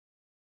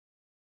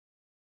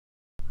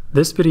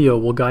This video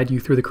will guide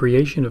you through the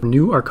creation of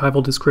new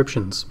archival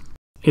descriptions.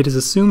 It is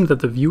assumed that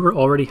the viewer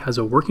already has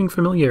a working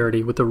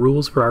familiarity with the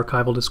rules for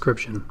archival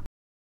description.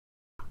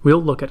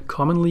 We'll look at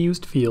commonly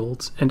used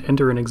fields and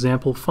enter an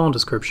example font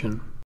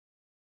description.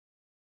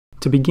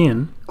 To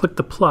begin, click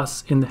the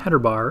plus in the header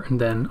bar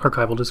and then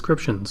Archival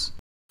Descriptions.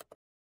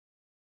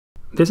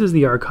 This is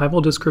the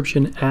archival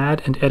description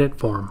add and edit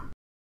form.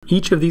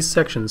 Each of these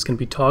sections can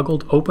be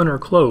toggled open or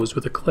closed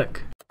with a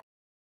click.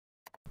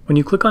 When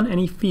you click on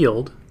any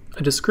field,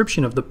 a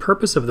description of the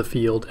purpose of the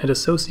field and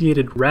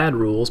associated RAD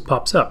rules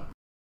pops up.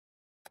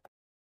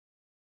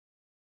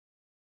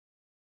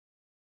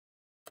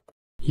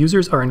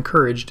 Users are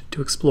encouraged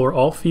to explore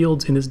all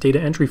fields in this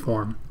data entry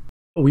form,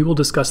 but we will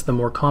discuss the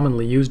more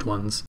commonly used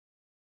ones.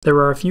 There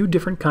are a few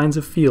different kinds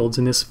of fields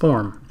in this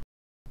form.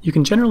 You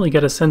can generally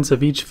get a sense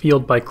of each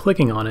field by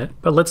clicking on it,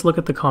 but let's look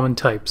at the common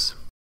types.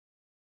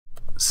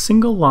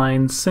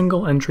 Single-line,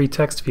 single-entry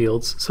text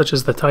fields, such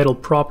as the title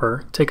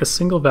proper, take a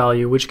single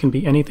value which can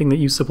be anything that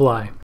you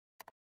supply.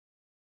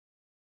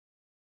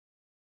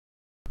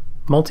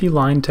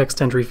 Multi-line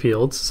text entry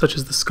fields, such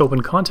as the scope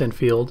and content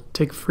field,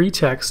 take free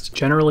text,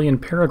 generally in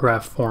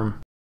paragraph form.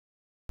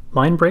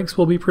 Line breaks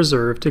will be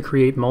preserved to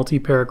create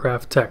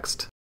multi-paragraph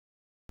text.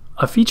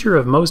 A feature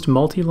of most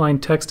multi-line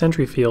text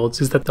entry fields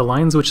is that the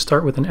lines which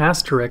start with an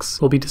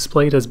asterisk will be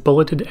displayed as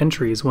bulleted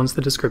entries once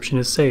the description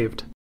is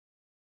saved.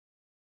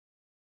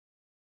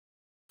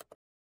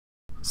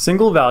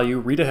 Single-value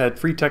read-ahead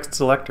free text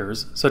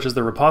selectors, such as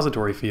the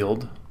repository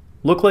field,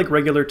 look like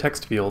regular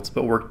text fields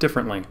but work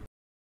differently.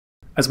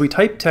 As we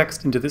type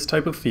text into this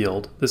type of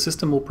field, the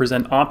system will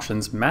present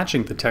options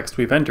matching the text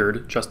we've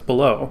entered just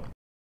below.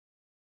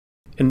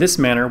 In this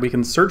manner, we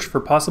can search for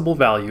possible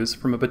values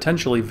from a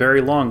potentially very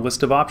long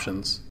list of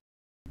options.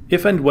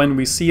 If and when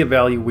we see a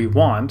value we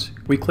want,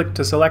 we click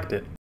to select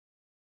it.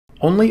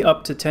 Only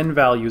up to 10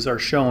 values are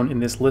shown in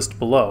this list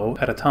below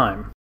at a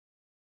time.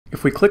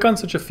 If we click on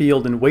such a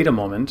field and wait a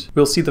moment,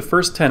 we'll see the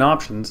first 10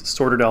 options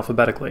sorted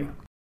alphabetically.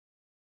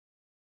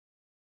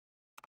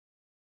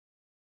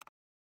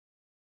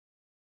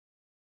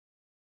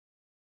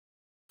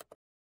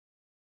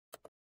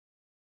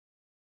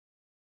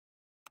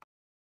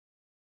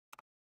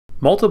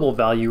 Multiple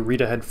value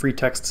read-ahead free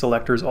text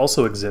selectors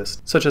also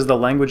exist, such as the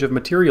language of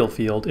material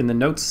field in the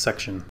Notes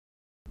section.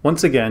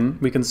 Once again,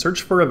 we can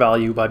search for a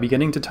value by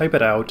beginning to type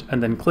it out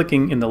and then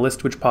clicking in the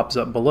list which pops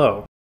up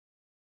below.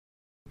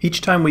 Each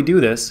time we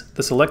do this,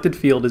 the selected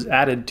field is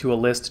added to a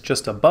list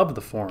just above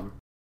the form.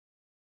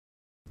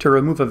 To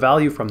remove a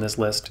value from this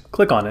list,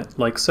 click on it,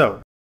 like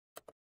so.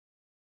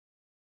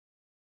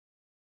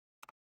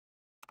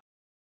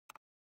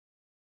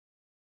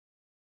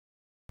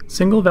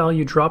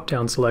 Single-value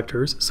drop-down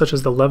selectors, such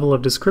as the level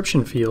of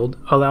description field,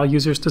 allow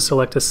users to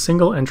select a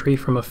single entry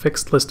from a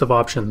fixed list of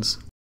options.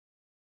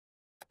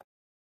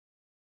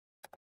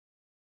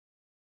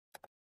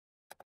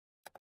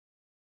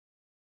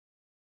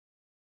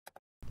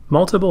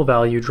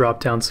 Multiple-value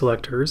drop-down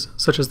selectors,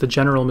 such as the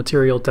general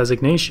material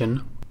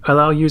designation,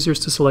 allow users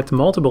to select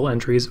multiple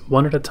entries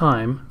one at a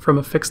time from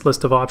a fixed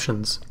list of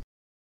options.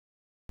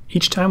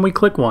 Each time we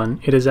click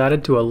one, it is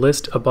added to a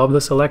list above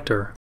the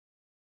selector.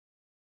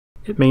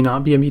 It may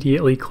not be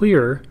immediately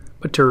clear,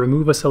 but to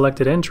remove a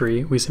selected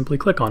entry, we simply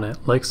click on it,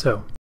 like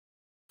so.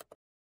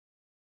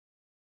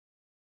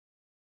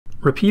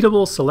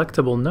 Repeatable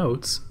selectable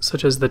notes,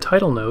 such as the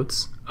title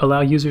notes,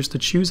 allow users to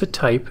choose a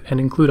type and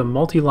include a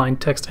multi-line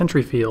text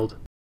entry field.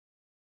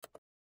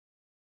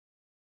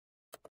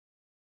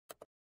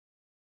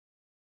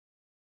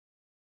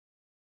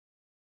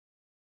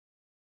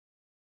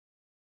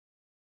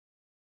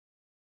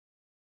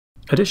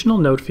 Additional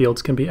note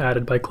fields can be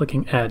added by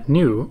clicking Add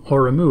New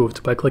or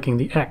removed by clicking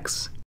the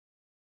X.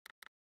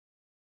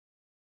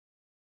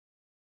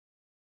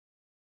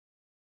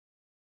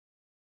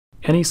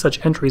 Any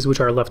such entries which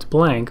are left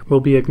blank will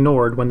be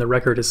ignored when the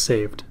record is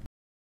saved.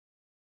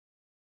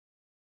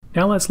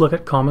 Now let's look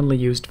at commonly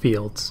used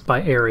fields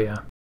by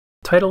area.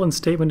 Title and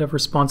Statement of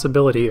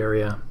Responsibility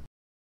area.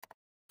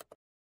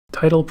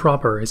 Title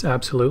proper is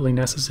absolutely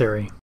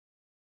necessary.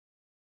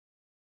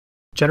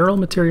 General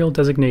material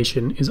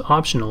designation is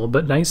optional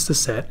but nice to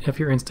set if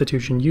your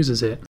institution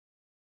uses it.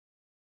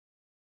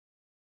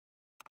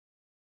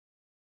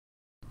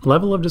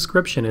 Level of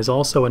description is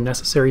also a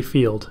necessary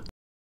field.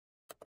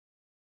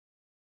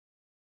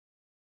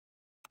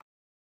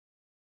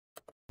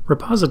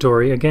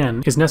 Repository,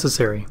 again, is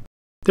necessary.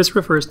 This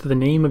refers to the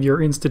name of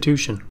your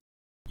institution.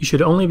 You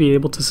should only be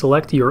able to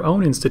select your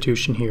own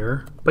institution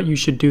here, but you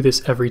should do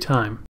this every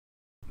time.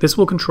 This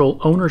will control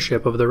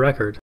ownership of the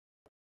record.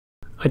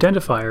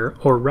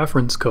 Identifier, or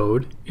reference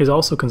code, is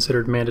also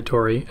considered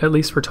mandatory, at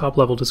least for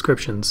top-level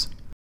descriptions.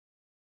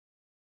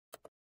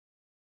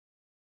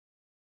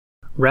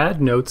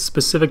 RAD notes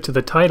specific to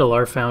the title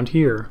are found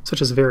here,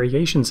 such as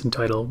variations in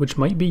title, which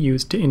might be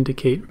used to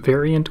indicate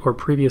variant or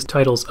previous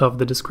titles of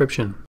the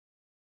description.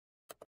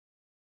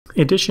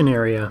 Edition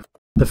area.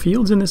 The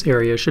fields in this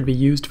area should be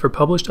used for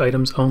published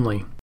items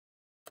only.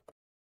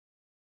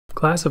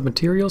 Class of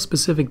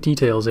material-specific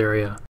details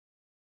area.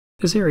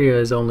 This area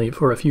is only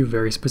for a few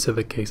very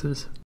specific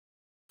cases.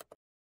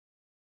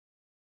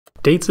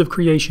 Dates of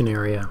creation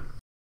area.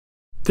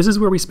 This is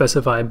where we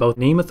specify both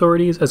name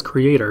authorities as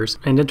creators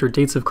and enter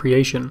dates of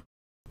creation,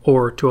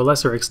 or, to a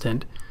lesser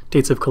extent,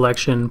 dates of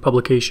collection,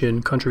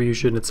 publication,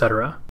 contribution,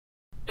 etc.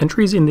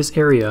 Entries in this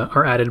area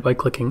are added by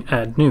clicking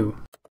Add New.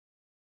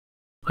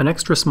 An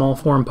extra small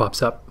form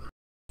pops up.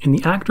 In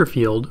the Actor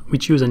field, we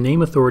choose a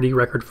name authority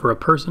record for a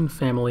person,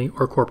 family,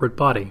 or corporate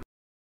body.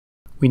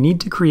 We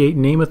need to create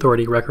name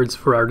authority records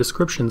for our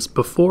descriptions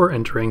before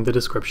entering the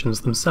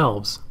descriptions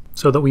themselves,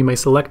 so that we may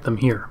select them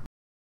here.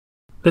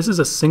 This is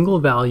a single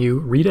value,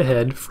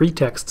 read-ahead, free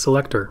text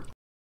selector.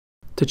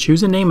 To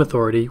choose a name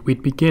authority,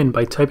 we'd begin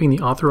by typing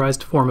the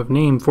authorized form of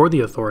name for the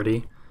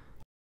authority,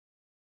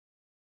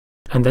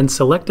 and then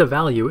select a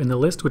value in the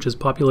list which is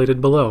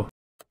populated below.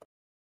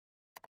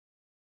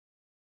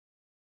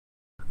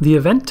 The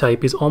event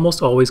type is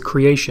almost always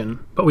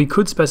creation, but we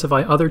could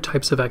specify other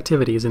types of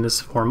activities in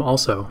this form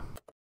also.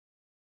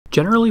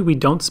 Generally, we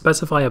don't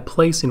specify a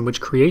place in which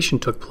creation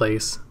took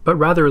place, but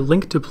rather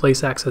link to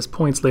place access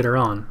points later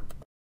on.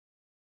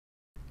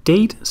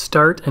 Date,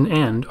 start, and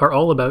end are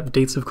all about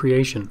dates of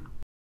creation.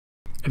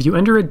 If you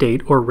enter a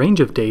date or range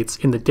of dates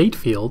in the Date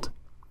field,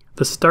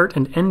 the start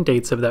and end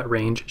dates of that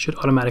range should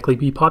automatically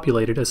be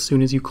populated as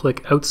soon as you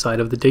click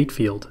outside of the Date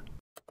field.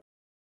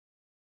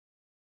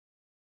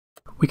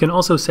 We can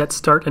also set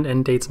start and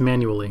end dates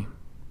manually.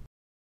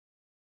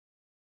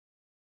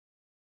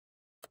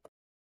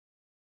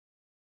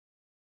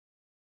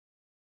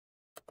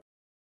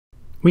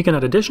 We can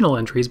add additional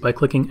entries by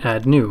clicking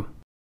Add New.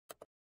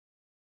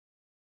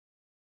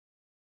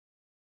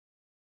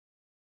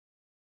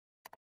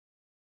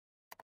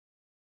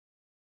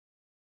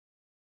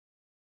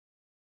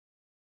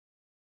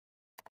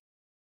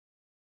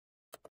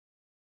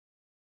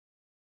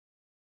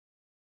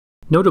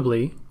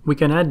 Notably, we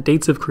can add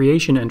dates of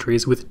creation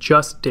entries with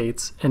just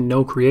dates and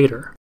no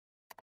creator.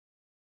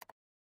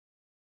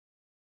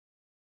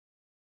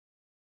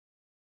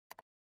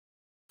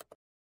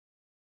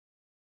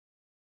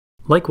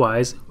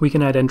 Likewise, we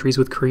can add entries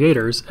with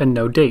creators and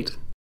no date.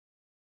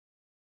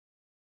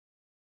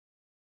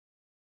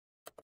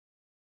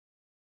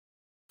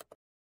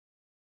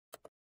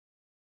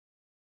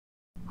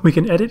 We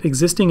can edit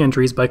existing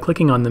entries by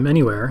clicking on them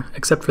anywhere,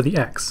 except for the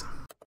X.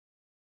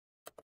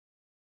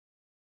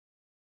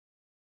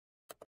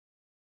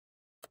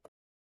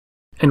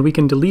 And we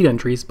can delete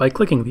entries by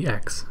clicking the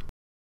X.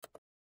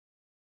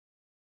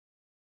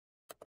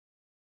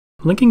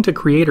 Linking to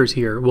creators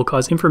here will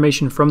cause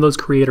information from those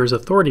creators'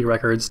 authority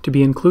records to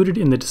be included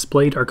in the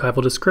displayed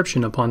archival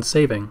description upon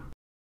saving.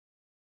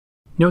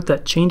 Note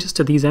that changes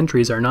to these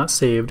entries are not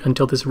saved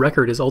until this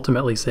record is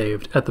ultimately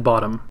saved at the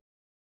bottom.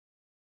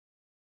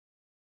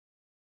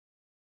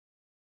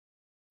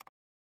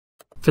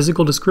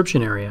 Physical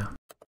description area.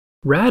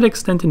 Rad,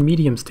 extent, and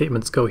medium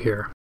statements go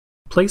here.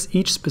 Place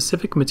each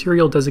specific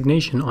material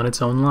designation on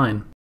its own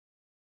line.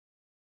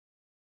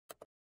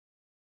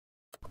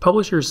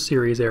 Publishers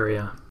series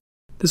area.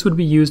 This would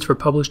be used for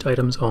published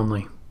items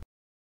only.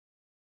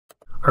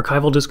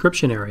 Archival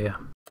description area.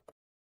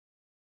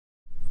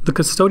 The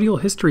custodial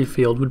history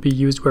field would be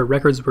used where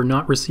records were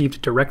not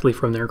received directly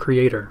from their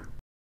creator.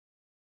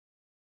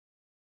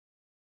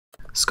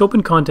 Scope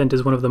and content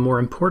is one of the more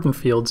important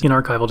fields in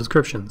archival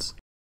descriptions.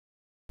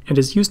 It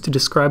is used to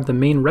describe the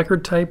main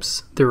record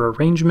types, their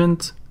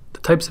arrangement, the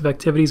types of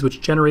activities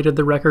which generated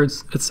the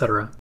records,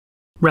 etc.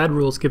 Rad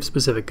rules give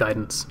specific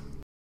guidance.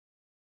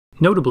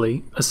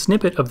 Notably, a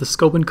snippet of the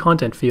scope and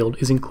content field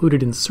is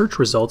included in search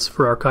results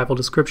for archival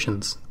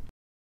descriptions.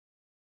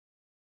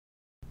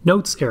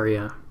 Notes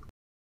area.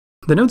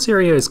 The notes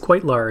area is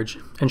quite large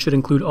and should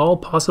include all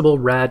possible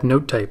Rad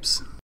note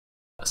types.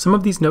 Some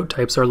of these note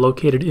types are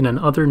located in an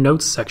Other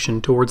Notes section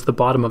towards the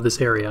bottom of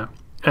this area,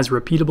 as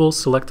repeatable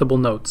selectable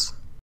notes.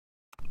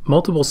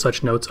 Multiple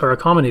such notes are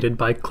accommodated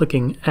by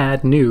clicking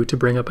Add New to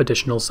bring up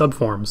additional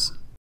subforms.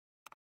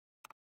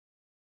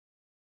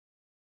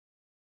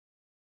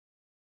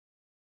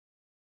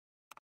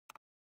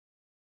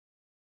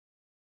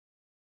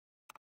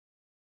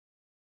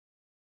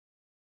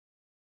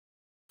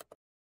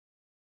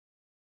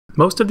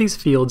 Most of these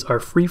fields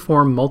are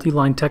free-form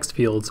multi-line text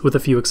fields with a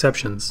few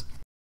exceptions.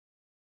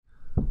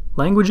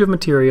 Language of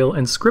material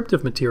and script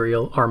of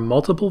material are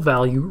multiple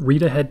value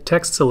read-ahead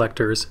text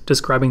selectors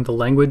describing the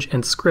language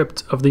and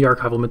script of the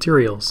archival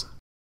materials.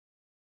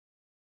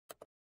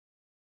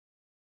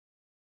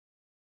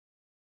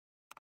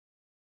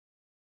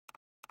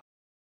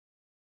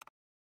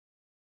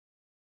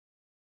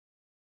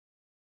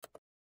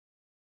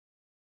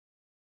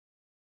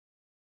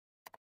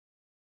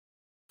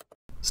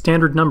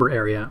 Standard number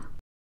area.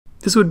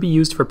 This would be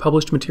used for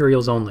published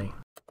materials only.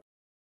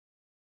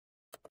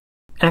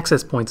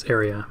 Access points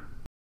area.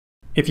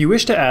 If you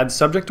wish to add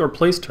subject or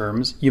place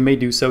terms, you may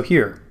do so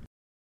here.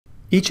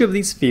 Each of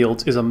these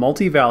fields is a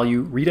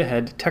multi-value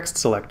read-ahead text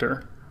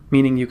selector,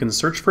 meaning you can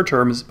search for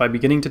terms by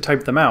beginning to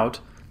type them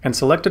out and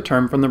select a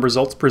term from the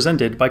results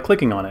presented by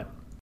clicking on it.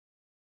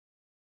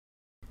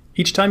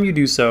 Each time you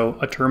do so,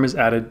 a term is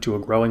added to a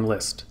growing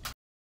list.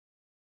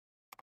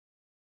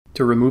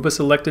 To remove a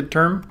selected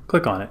term,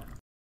 click on it.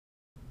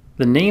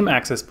 The Name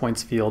Access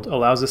Points field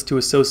allows us to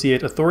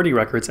associate authority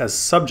records as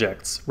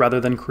subjects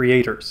rather than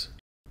creators.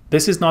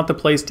 This is not the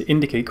place to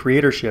indicate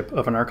creatorship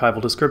of an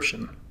archival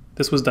description.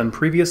 This was done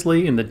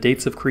previously in the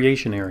Dates of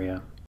Creation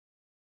area.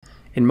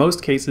 In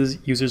most cases,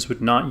 users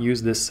would not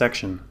use this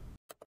section.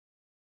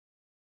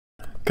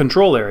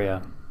 Control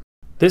Area.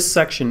 This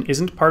section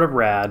isn't part of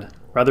RAD,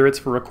 rather it's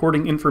for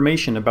recording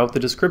information about the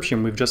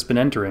description we've just been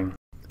entering.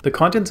 The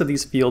contents of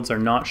these fields are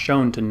not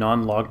shown to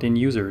non-logged in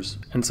users,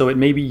 and so it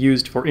may be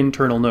used for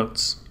internal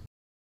notes.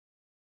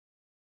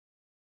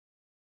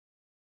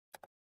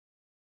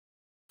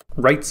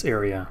 Rights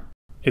Area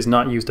is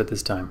not used at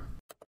this time.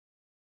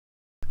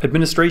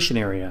 Administration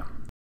Area.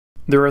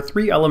 There are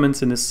 3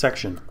 elements in this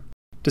section.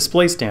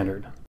 Display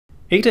Standard.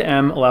 A to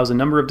M allows a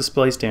number of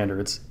display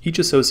standards, each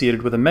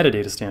associated with a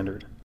metadata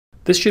standard.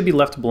 This should be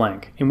left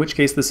blank, in which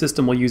case the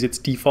system will use its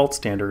default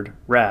standard,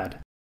 RAD.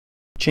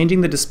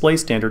 Changing the display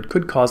standard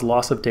could cause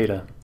loss of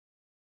data.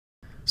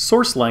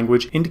 Source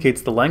language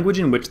indicates the language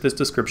in which this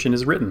description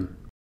is written.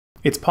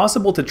 It's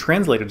possible to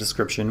translate a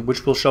description,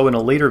 which we'll show in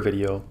a later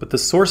video, but the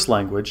source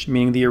language,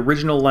 meaning the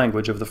original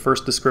language of the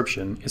first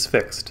description, is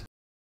fixed.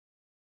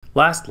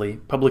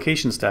 Lastly,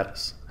 publication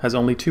status has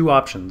only 2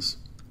 options,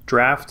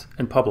 draft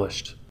and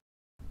published.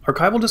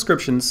 Archival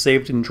descriptions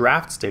saved in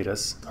draft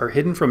status are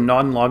hidden from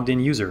non-logged-in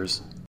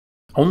users.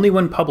 Only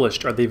when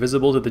published are they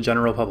visible to the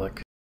general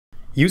public.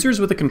 Users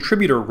with a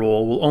contributor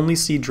role will only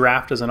see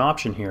draft as an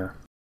option here.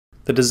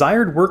 The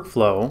desired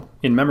workflow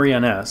in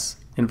MemoryNS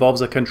involves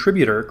a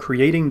contributor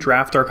creating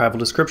draft archival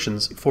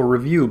descriptions for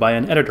review by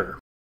an editor.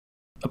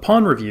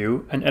 Upon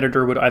review, an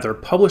editor would either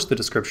publish the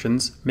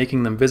descriptions,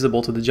 making them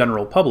visible to the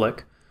general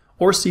public,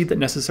 or see that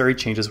necessary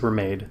changes were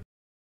made.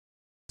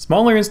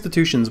 Smaller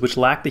institutions which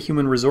lack the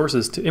human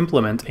resources to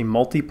implement a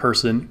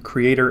multi-person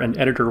creator and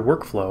editor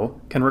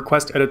workflow can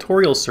request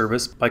editorial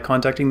service by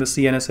contacting the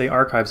CNSA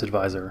Archives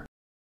Advisor.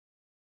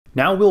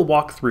 Now we'll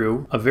walk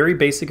through a very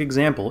basic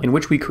example in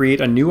which we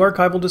create a new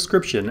archival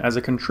description as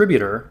a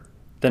contributor,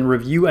 then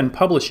review and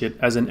publish it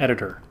as an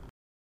editor.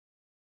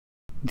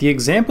 The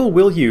example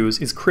we'll use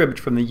is cribbed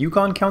from the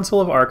Yukon Council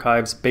of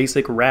Archives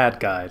Basic RAD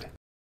Guide.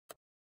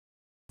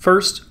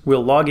 First,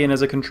 we'll log in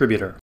as a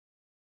contributor.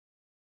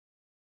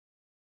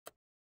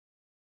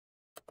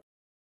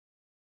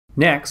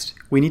 Next,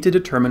 we need to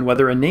determine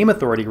whether a name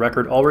authority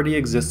record already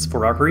exists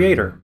for our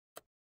creator.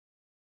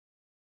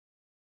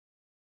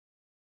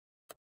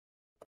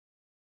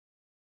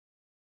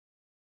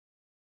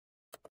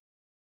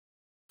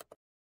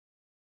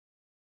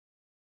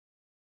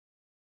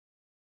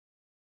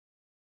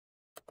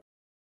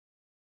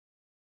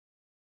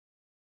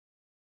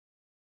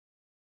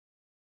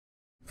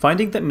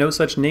 Finding that no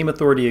such name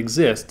authority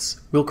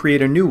exists, we'll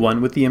create a new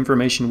one with the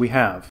information we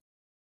have.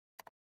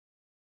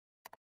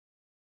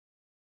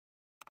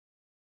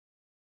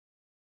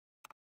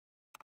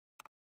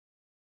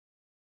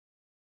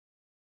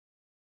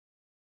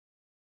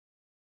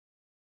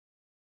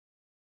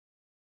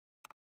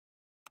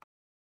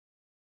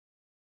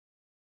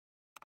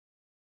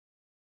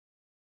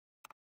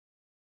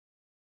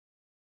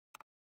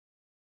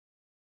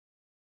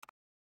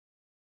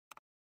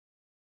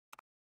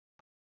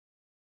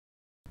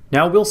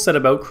 Now we'll set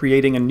about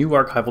creating a new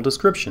archival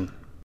description.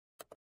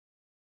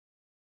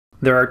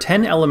 There are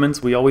 10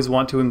 elements we always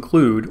want to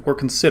include or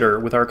consider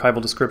with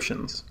archival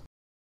descriptions.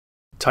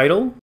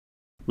 Title,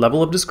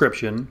 level of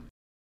description,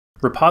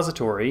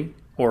 repository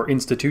or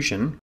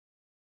institution,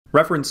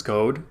 reference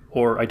code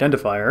or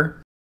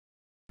identifier,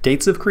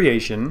 dates of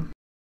creation,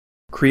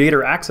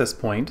 creator access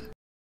point,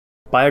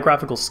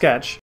 biographical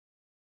sketch,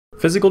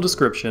 physical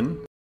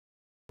description,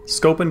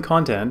 scope and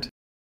content,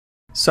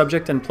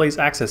 subject and place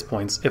access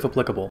points if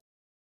applicable.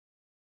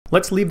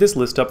 Let's leave this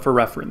list up for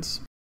reference.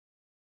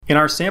 In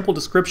our sample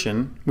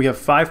description, we have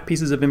 5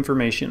 pieces of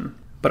information,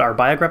 but our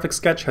biographic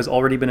sketch has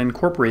already been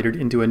incorporated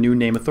into a new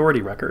name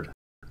authority record.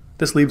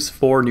 This leaves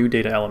 4 new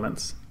data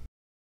elements.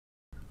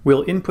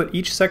 We'll input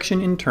each section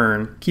in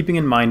turn, keeping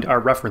in mind our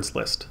reference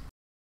list.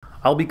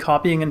 I'll be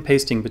copying and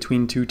pasting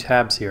between 2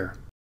 tabs here.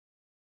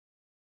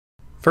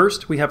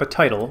 First, we have a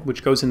title,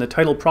 which goes in the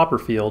title proper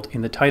field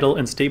in the title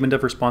and statement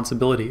of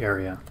responsibility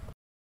area.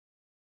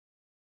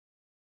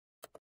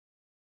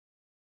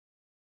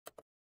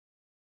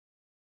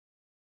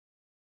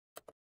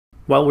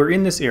 While we're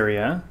in this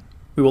area,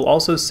 we will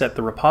also set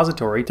the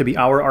repository to be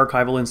our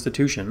archival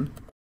institution,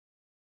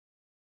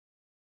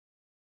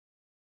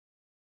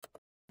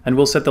 and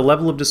we'll set the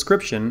level of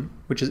description,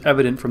 which is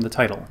evident from the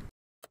title.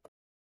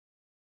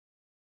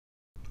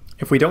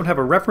 If we don't have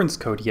a reference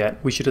code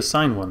yet, we should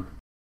assign one.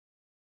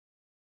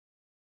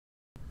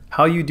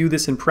 How you do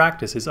this in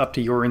practice is up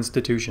to your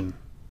institution.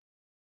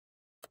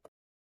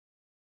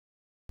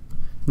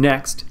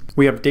 Next,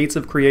 we have dates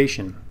of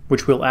creation,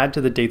 which we'll add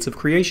to the dates of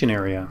creation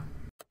area.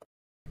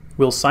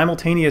 We'll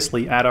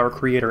simultaneously add our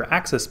creator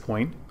access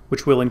point,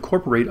 which will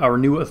incorporate our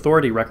new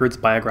authority record's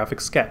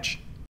biographic sketch.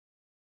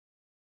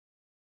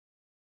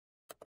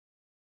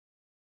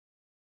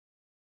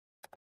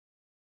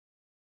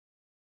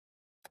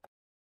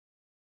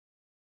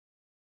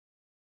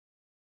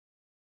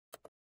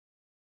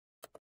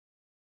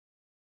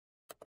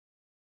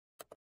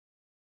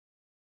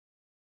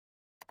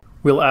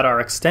 We'll add our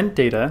extent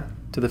data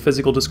to the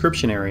physical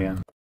description area.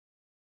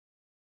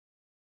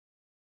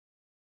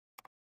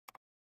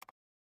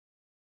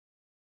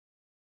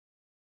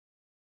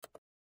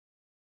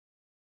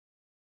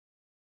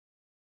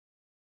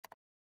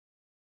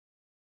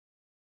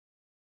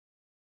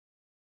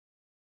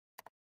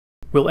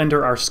 We'll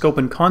enter our scope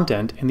and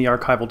content in the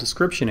archival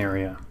description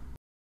area.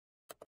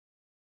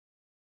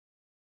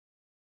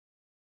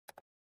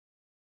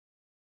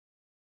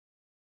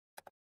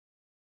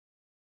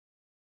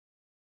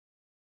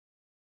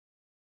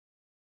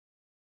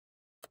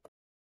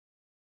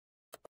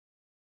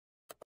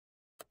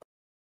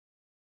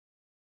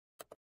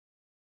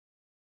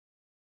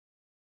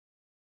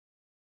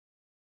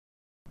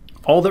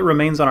 All that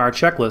remains on our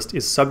checklist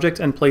is subject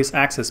and place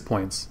access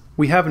points.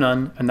 We have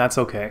none, and that's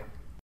okay.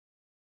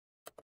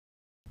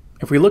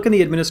 If we look in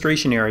the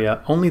administration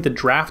area, only the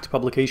draft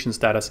publication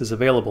status is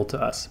available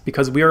to us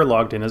because we are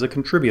logged in as a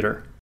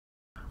contributor.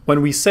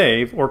 When we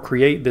save or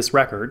create this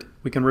record,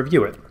 we can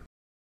review it.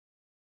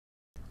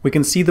 We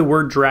can see the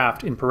word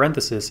draft in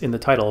parentheses in the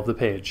title of the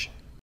page.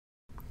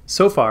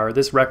 So far,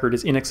 this record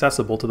is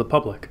inaccessible to the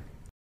public.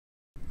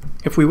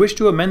 If we wish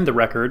to amend the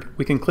record,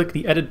 we can click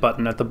the Edit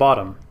button at the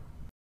bottom.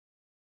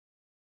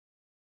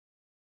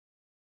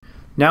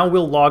 Now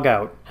we'll log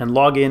out and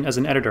log in as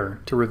an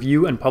editor to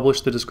review and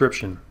publish the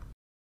description.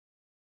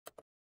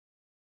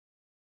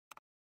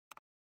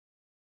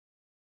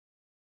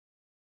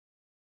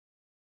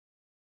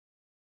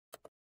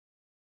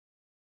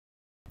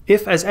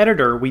 If, as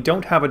editor, we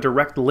don't have a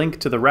direct link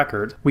to the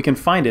record, we can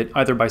find it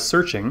either by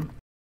searching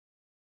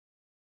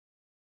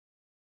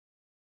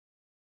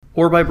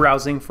or by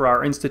browsing for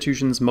our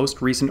institution's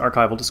most recent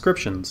archival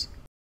descriptions.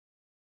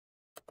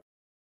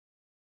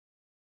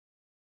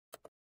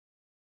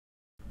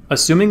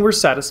 Assuming we're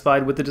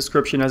satisfied with the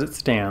description as it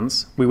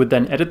stands, we would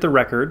then edit the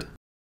record,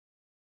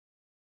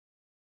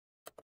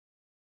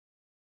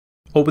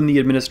 open the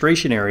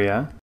administration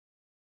area,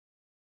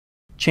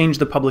 change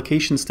the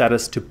publication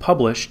status to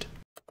published,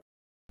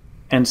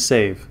 and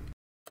save.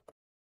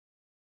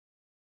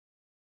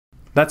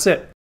 That's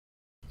it.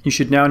 You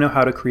should now know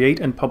how to create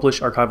and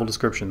publish archival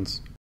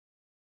descriptions.